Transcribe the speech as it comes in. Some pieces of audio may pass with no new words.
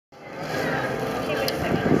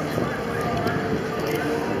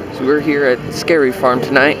we're here at Scary Farm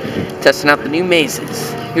tonight, testing out the new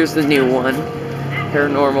mazes. Here's the new one,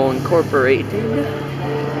 Paranormal Incorporated.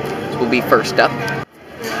 This will be first up.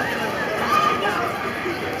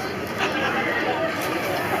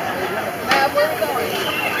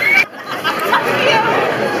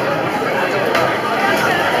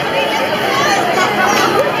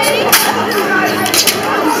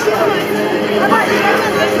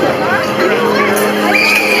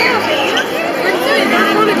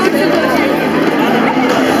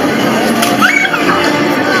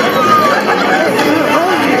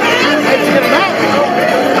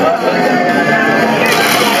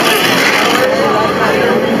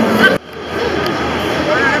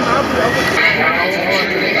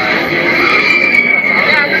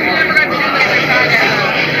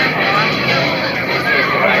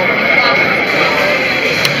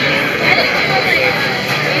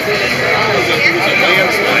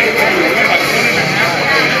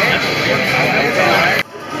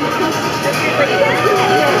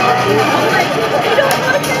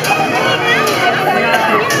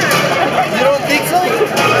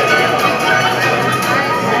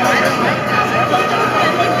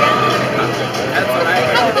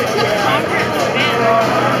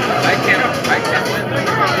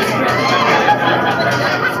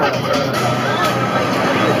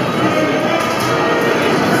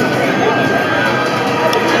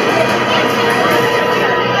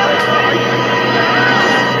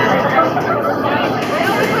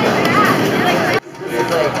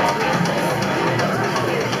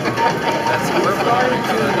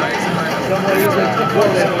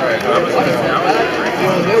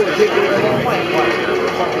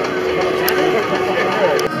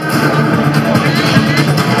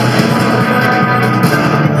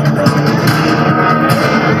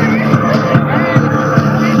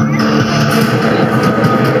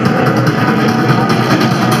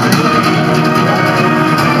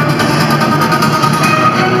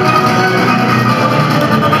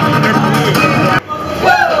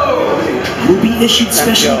 Issued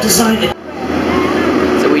special design.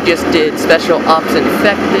 So we just did Special Ops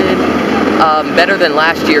Infected. Better than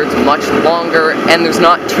last year. It's much longer, and there's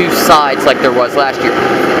not two sides like there was last year.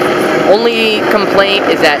 Only complaint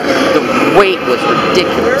is that the wait was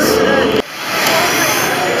ridiculous.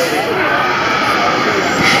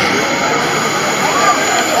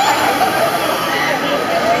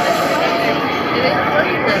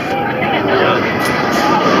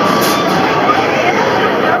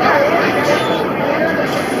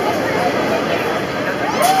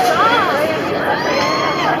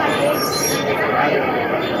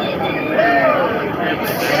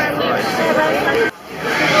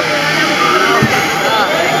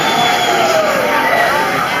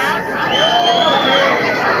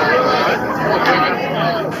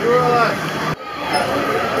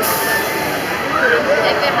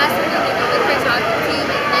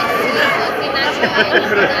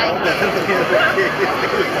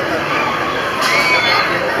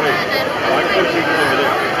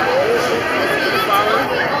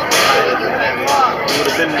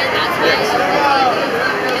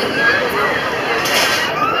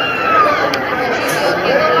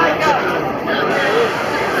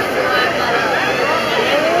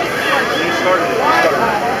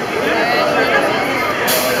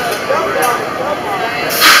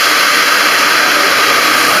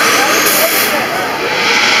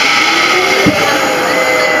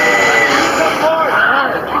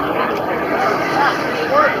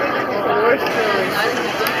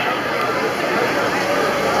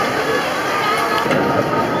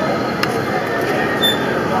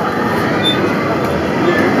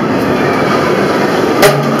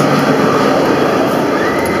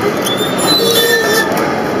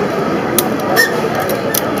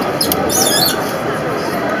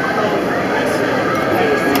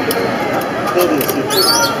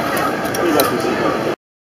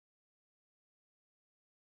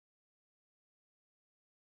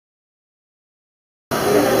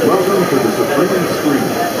 Welcome to the Supreme Screen.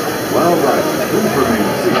 While riding, please remain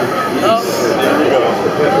seated. There you go.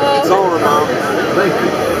 It's over, Mom. Thank you.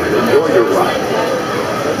 Enjoy your ride.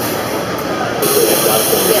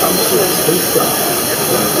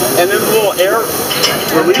 And then the little air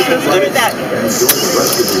releases and it's... Enjoy the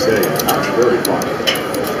rest of your day. It's very fun.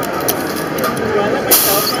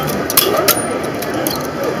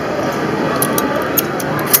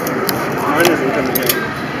 Mine isn't coming in.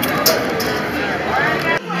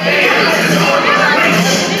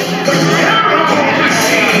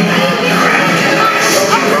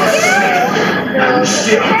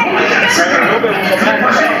 Still,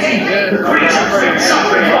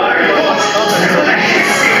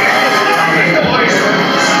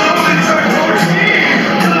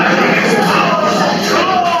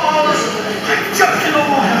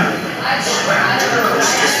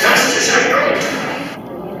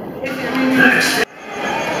 So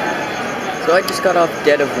I just got off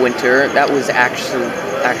Dead of Winter. That was actually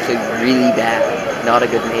really bad. Not a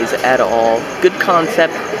good maze at all. Good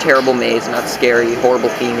concept, terrible maze, not scary, horrible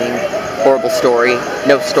theming, horrible story,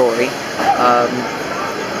 no story.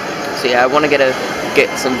 So yeah, I want to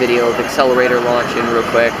get some video of Accelerator launch in real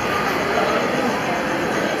quick.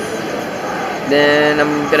 Then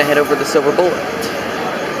I'm gonna head over to Silver Bullet.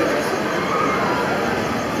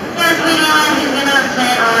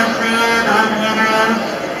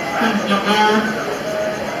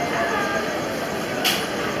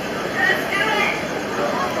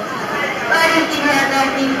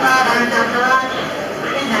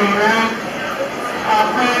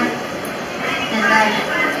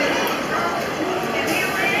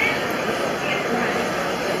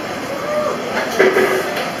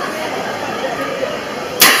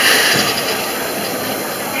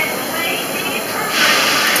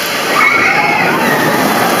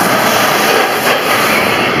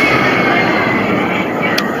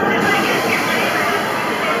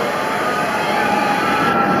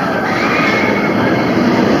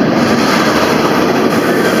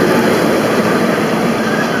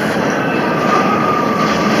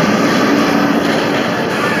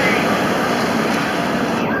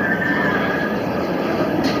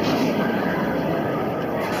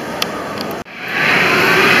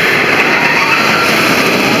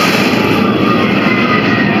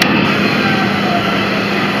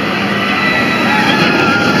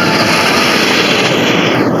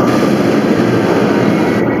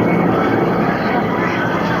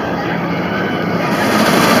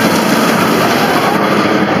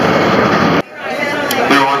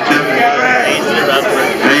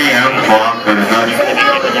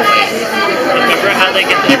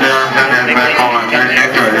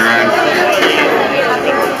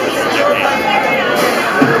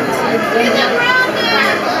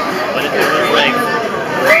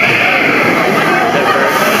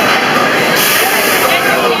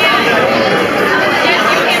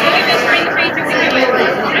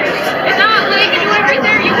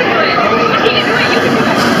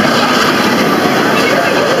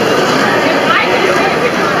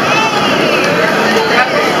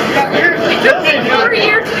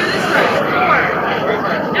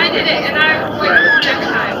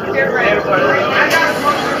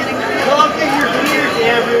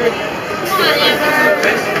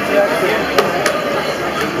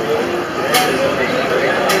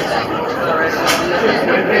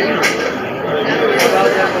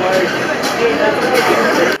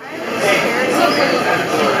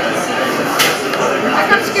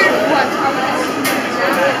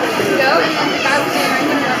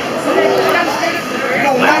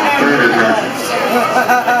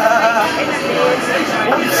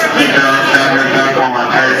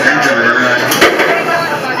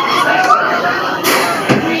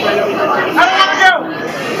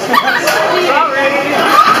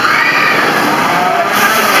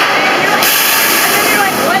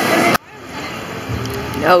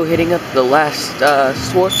 Now hitting up the last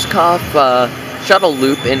Schwarzkopf shuttle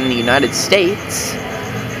loop in the United States,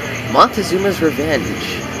 Montezuma's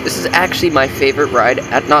Revenge. This is actually my favorite ride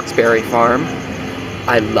at Knott's Berry Farm.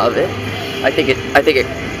 I love it. I think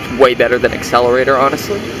it's way better than Accelerator,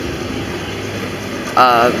 honestly.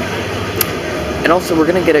 And also, we're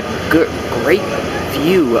gonna get a great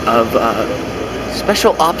view of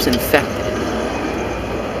Special Ops Infected.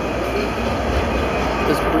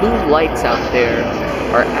 Those blue lights out there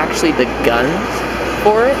are actually the guns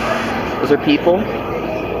for it. Those are people.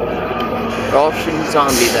 They're all shooting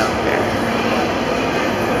zombies out there.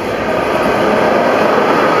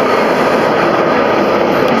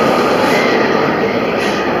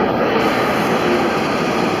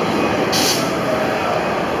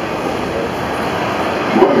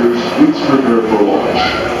 Runners, please prepare for launch.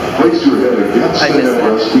 Place your head against the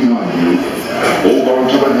headrest behind you. Hold on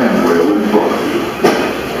to the handrail in front of you.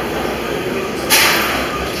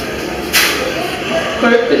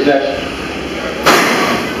 Eject.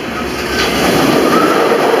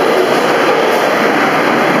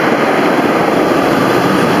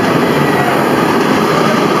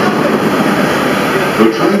 The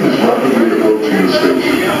train is rapidly approaching the station.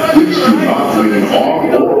 Please do not lean on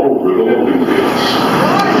or over the loading gates.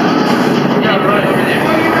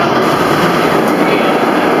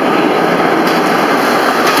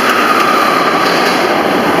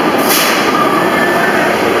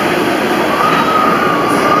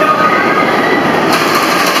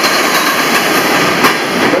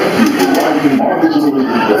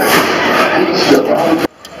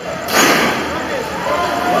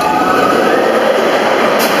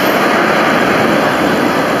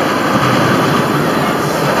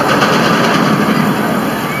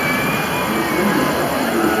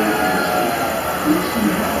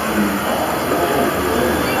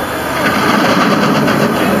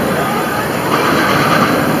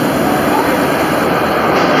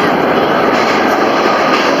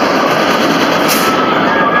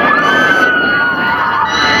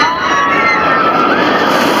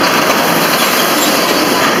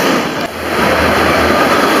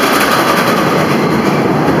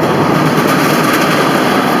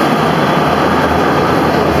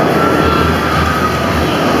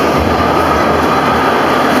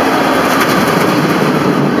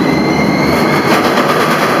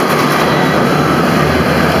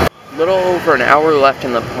 over an hour left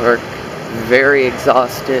in the park. Very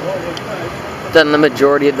exhausted. Done the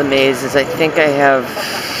majority of the mazes. I think I have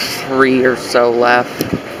 3 or so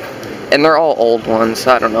left. And they're all old ones,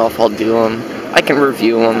 so I don't know if I'll do them. I can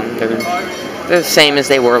review them. They're the same as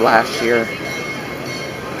they were last year.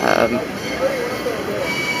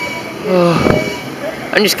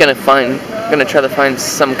 I'm just gonna try to find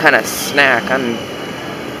some kind of snack.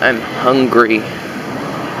 I'm hungry.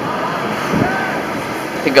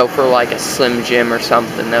 To go for like a Slim Jim or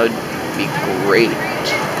something, that would be great.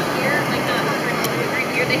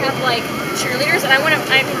 Here they have like cheerleaders, and I'm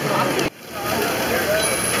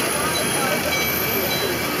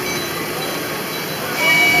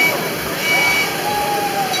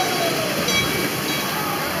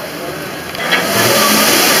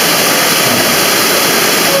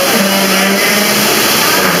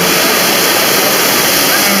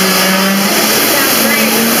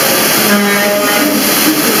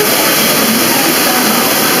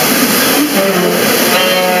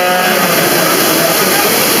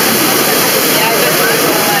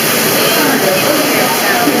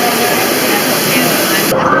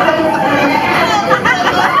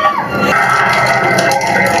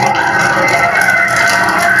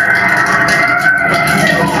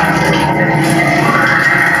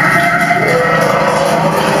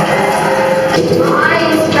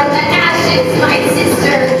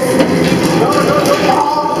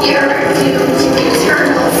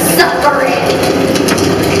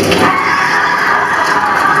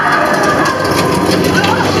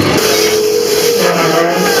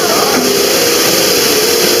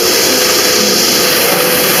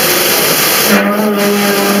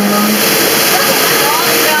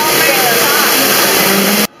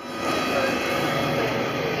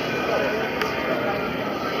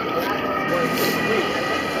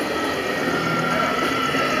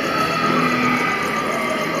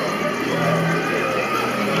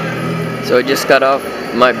So I just got off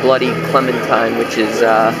my Bloody Clementine, which is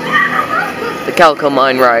the Calico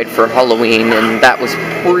Mine ride for Halloween, and that was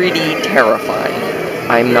pretty terrifying.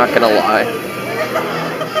 I'm not gonna lie.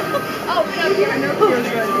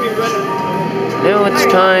 Now it's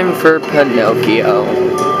time for Pinocchio.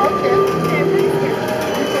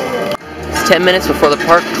 It's 10 minutes before the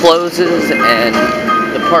park closes, and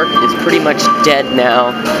the park is pretty much dead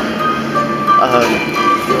now.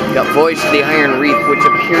 Got Voyage to the Iron Reef, which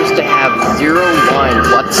appears to have 0 line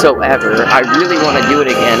whatsoever. I really want to do it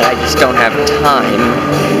again, I just don't have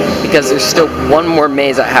time, because there's still one more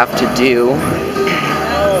maze I have to do.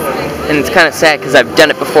 And it's kind of sad, because I've done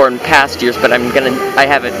it before in past years, but I've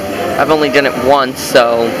only done it once,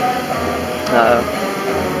 so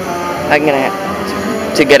I'm gonna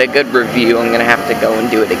have to get a good review, I'm gonna have to go and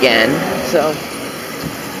do it again. So,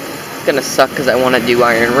 it's gonna suck, because I want to do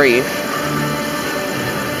Iron Reef.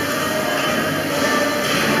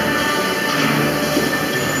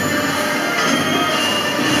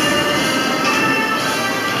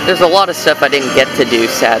 There's a lot of stuff I didn't get to do,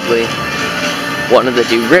 sadly. Wanted to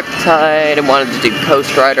do Riptide, I wanted to do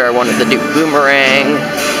Coast Rider, I wanted to do Boomerang.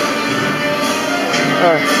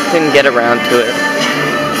 Didn't get around to it.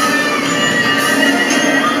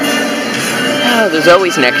 There's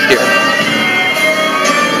always next year.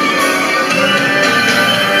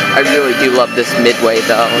 I really do love this Midway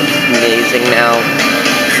though, it's amazing now.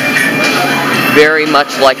 Very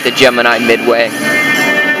much like the Gemini Midway.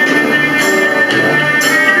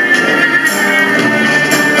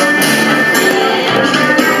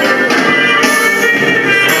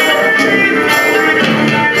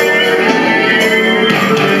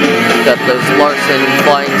 Got those Larson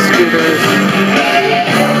flying scooters.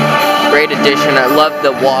 Great addition. I love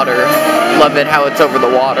the water. Love it how it's over the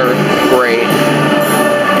water. Great.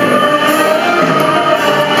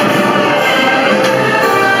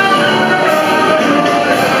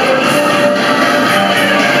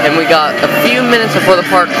 And we got a few minutes before the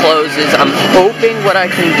park closes. I'm hoping what I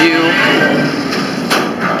can do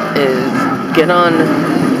is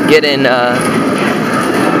get in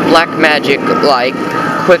Black Magic, like,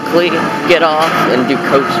 quickly get off and do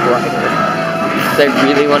Coast Rider. Because I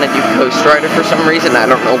really want to do Coast Rider for some reason, I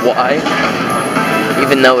don't know why.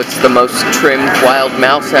 Even though it's the most trimmed wild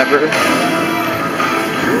mouse ever.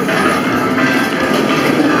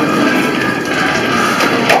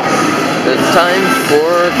 It's time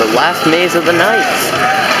for the last maze of the night.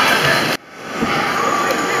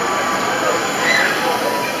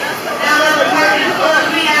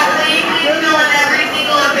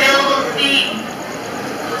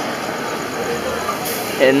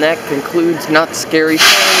 And that concludes Not Scary Fun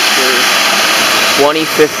for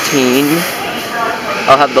 2015.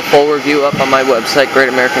 I'll have the full review up on my website,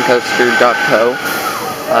 greatamericancoaster.co.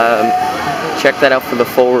 check that out for the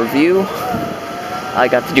full review. I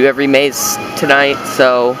got to do every maze tonight,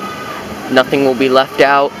 so nothing will be left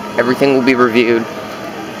out. Everything will be reviewed.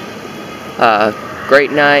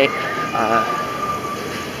 Great night.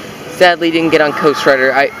 Sadly, didn't get on Coast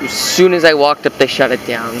Rider. As soon as I walked up, they shut it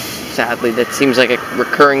down. Sadly, that seems like a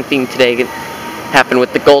recurring theme today. It happened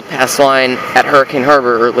with the Gold Pass line at Hurricane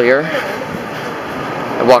Harbor earlier.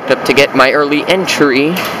 I walked up to get my early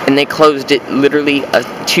entry, and they closed it literally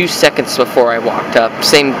 2 seconds before I walked up.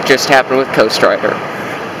 Same just happened with Coast Rider.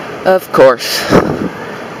 Of course,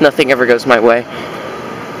 nothing ever goes my way.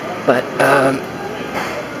 But,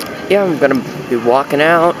 yeah, I'm gonna be walking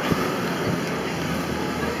out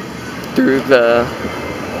through the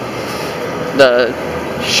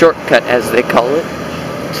shortcut, as they call it.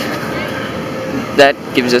 That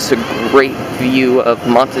gives us a great view of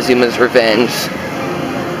Montezuma's Revenge.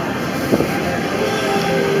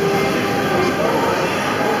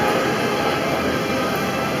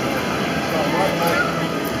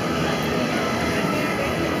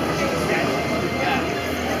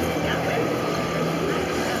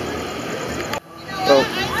 Well,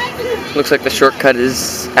 looks like the shortcut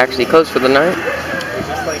is actually closed for the night.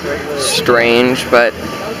 Strange, but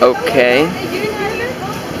okay.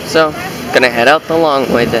 So, gonna head out the long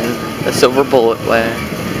way then, the Silver Bullet way.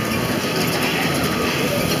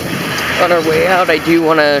 On our way out, I do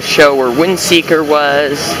want to show where Windseeker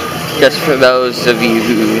was, just for those of you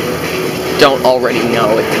who don't already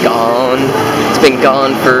know. It's gone. It's been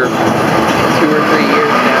gone for 2 or 3 years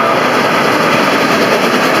now.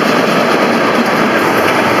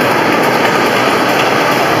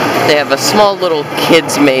 They have a small little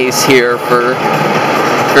kids maze here for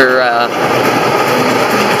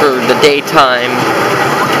the daytime.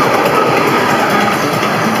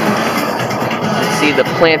 See, the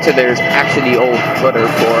planter there's actually the old footer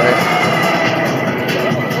for it.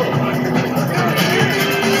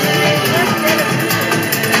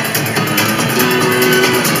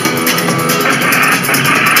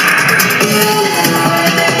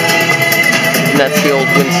 And that's the old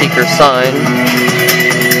Windseeker sign.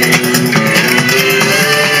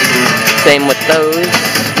 Same with those.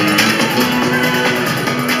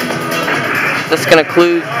 That's gonna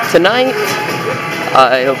conclude tonight.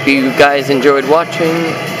 I hope you guys enjoyed watching,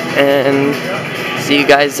 and see you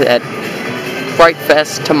guys at Fright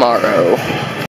Fest tomorrow.